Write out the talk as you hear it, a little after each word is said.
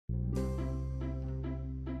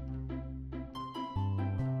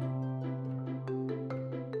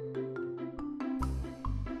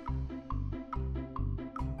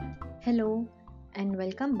Hello and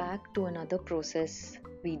welcome back to another process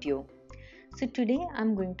video. So today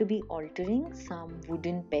I'm going to be altering some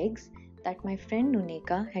wooden pegs that my friend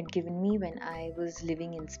Nuneka had given me when I was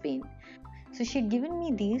living in Spain. So she'd given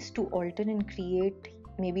me these to alter and create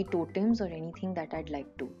maybe totems or anything that I'd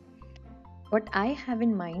like to. What I have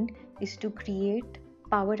in mind is to create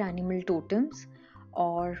power animal totems,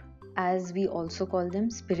 or as we also call them,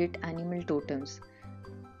 spirit animal totems.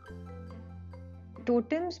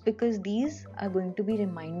 Totems because these are going to be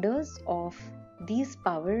reminders of these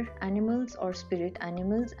power animals or spirit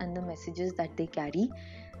animals and the messages that they carry,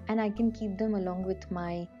 and I can keep them along with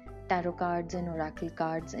my tarot cards and oracle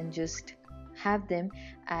cards and just have them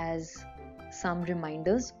as some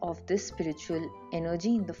reminders of this spiritual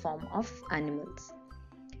energy in the form of animals.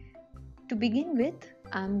 To begin with,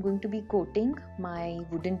 I'm going to be coating my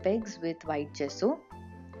wooden pegs with white gesso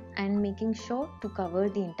and making sure to cover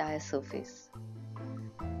the entire surface.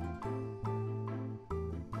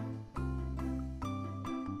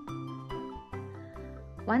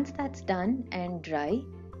 Once that's done and dry,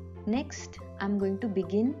 next I'm going to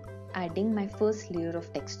begin adding my first layer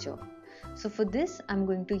of texture. So for this I'm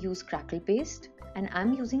going to use Crackle paste, and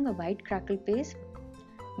I'm using a white Crackle paste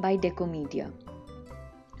by Deco Media.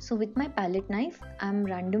 So with my palette knife I'm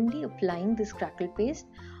randomly applying this Crackle paste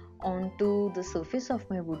onto the surface of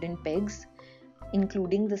my wooden pegs,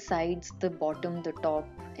 including the sides, the bottom, the top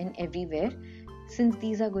and everywhere, since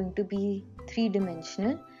these are going to be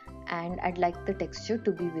three-dimensional and I'd like the texture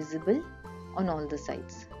to be visible on all the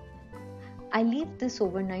sides. I leave this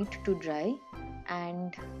overnight to dry,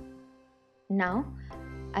 and now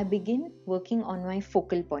I begin working on my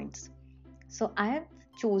focal points. So I have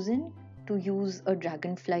chosen to use a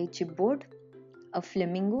Dragonfly chipboard, a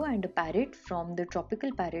Flamingo and a Parrot from the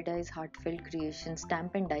Tropical Paradise Heartfelt Creation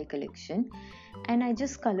stamp and die collection, and I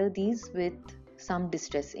just color these with some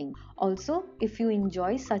distress ink. Also, if you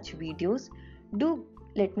enjoy such videos, do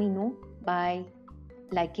let me know by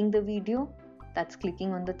liking the video, that's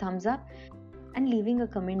clicking on the thumbs up, and leaving a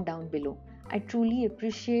comment down below. I truly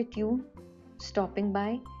appreciate you stopping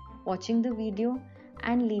by, watching the video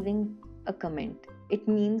and leaving a comment. It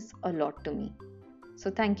means a lot to me.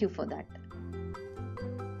 So thank you for that.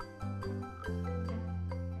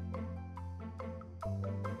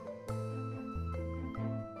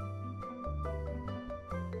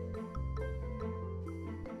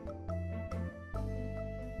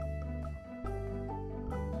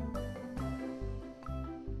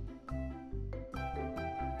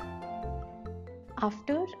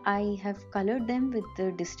 After I have colored them with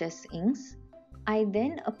the distress inks, I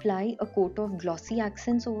then apply a coat of glossy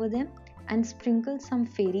accents over them and sprinkle some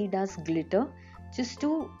fairy dust glitter just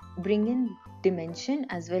to bring in dimension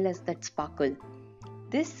as well as that sparkle.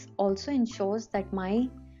 This also ensures that my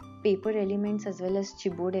paper elements as well as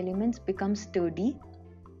chipboard elements become sturdy,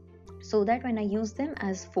 so that when I use them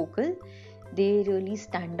as focal, they really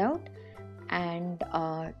stand out and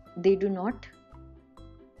they do not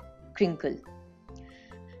crinkle.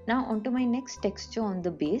 Now onto my next texture on the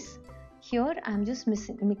base. Here I am just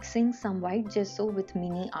mixing some white gesso with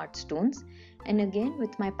mini art stones, and again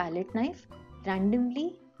with my palette knife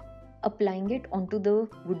randomly applying it onto the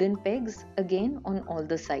wooden pegs, again on all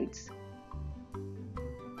the sides.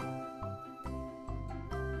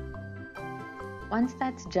 Once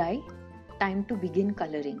that's dry, time to begin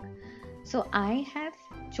coloring. So I have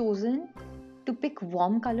chosen to pick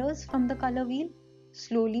warm colors from the color wheel,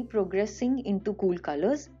 slowly progressing into cool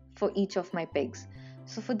colors for each of my pegs.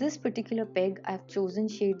 So for this particular peg, I've chosen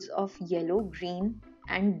shades of yellow, green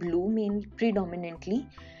and blue predominantly,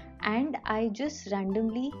 and I just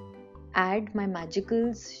randomly add my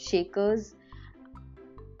magicals, shakers,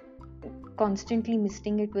 constantly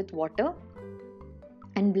misting it with water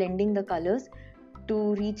and blending the colors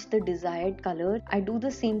to reach the desired color. I do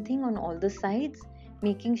the same thing on all the sides,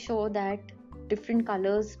 making sure that different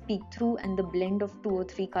colors peek through and the blend of 2 or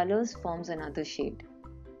 3 colors forms another shade.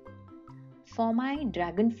 For my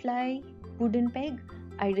Dragonfly wooden peg,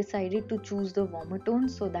 I decided to choose the warmer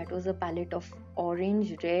tones, so that was a palette of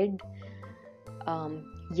orange, red,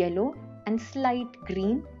 yellow and slight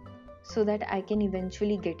green, so that I can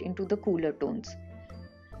eventually get into the cooler tones,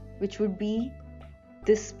 which would be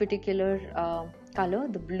this particular color,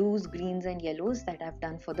 the blues, greens and yellows that I've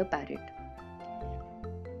done for the parrot.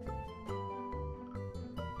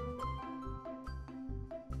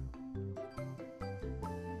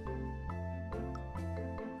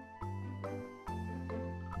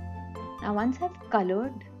 Now once I've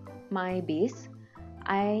colored my base,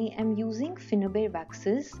 I am using Finnabair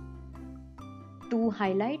Waxes to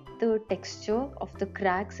highlight the texture of the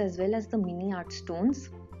cracks as well as the mini art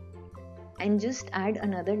stones and just add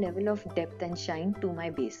another level of depth and shine to my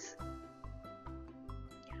base.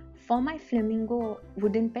 For my flamingo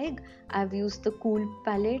wooden peg, I've used the Cool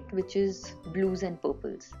palette, which is blues and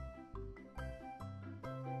purples.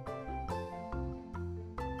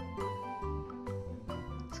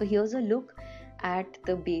 So here's a look at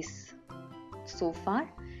the base so far,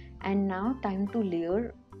 and now time to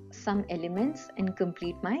layer some elements and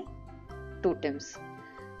complete my totems.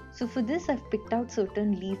 So for this, I've picked out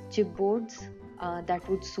certain leaf chipboards that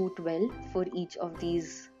would suit well for each of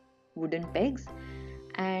these wooden pegs,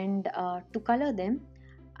 and to color them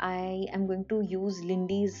I am going to use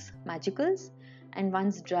Lindy's Magicals, and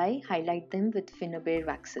once dry, highlight them with Finnabair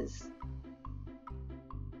Waxes.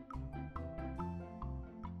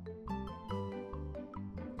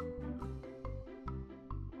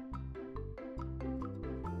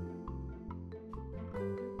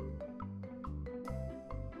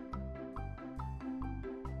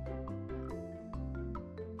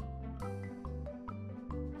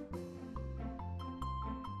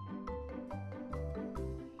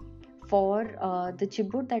 For the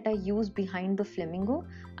chipboard that I use behind the flamingo,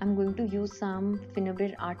 I'm going to use some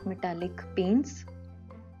Finnabair Art Metallic paints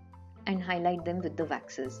and highlight them with the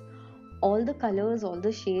waxes. All the colors, all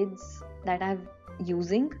the shades that I'm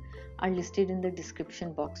using are listed in the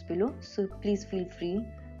description box below, so please feel free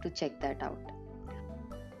to check that out.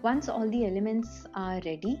 Once all the elements are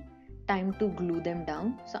ready, time to glue them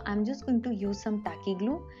down. So I'm just going to use some tacky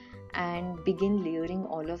glue and begin layering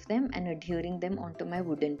all of them and adhering them onto my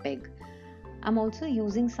wooden peg. I'm also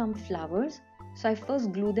using some flowers, so I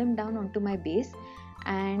first glue them down onto my base,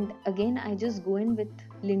 and again I just go in with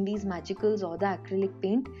Lindy's Magicals or the acrylic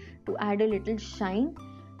paint to add a little shine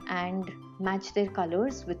and match their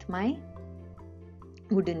colors with my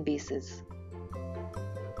wooden bases.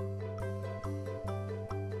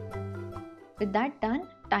 With that done,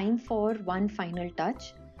 time for one final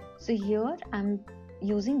touch. So here I'm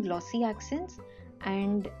using glossy accents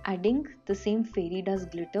and adding the same fairy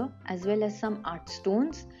dust glitter as well as some art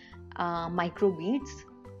stones, micro beads,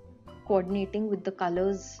 coordinating with the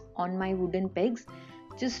colors on my wooden pegs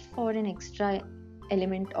just for an extra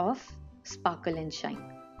element of sparkle and shine.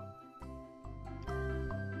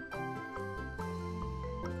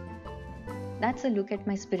 That's a look at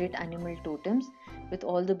my spirit animal totems with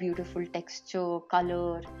all the beautiful texture,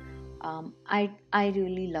 color. I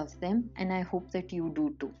really love them, and I hope that you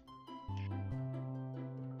do too.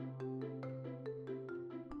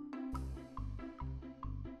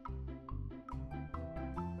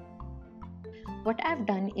 What I've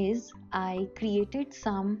done is I created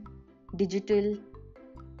some digital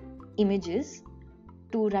images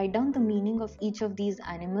to write down the meaning of each of these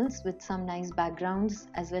animals with some nice backgrounds,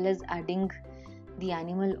 as well as adding the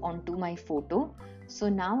animal onto my photo. So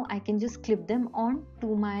now I can just clip them on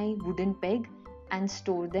to my wooden peg and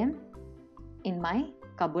store them in my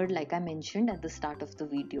cupboard like I mentioned at the start of the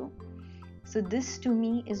video. So this to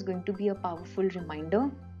me is going to be a powerful reminder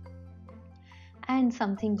and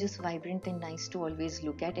something just vibrant and nice to always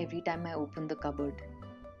look at every time I open the cupboard.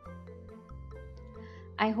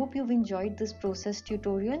 I hope you've enjoyed this process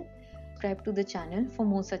tutorial. Subscribe to the channel for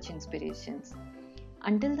more such inspirations.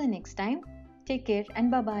 Until the next time, take care and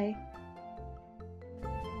bye bye.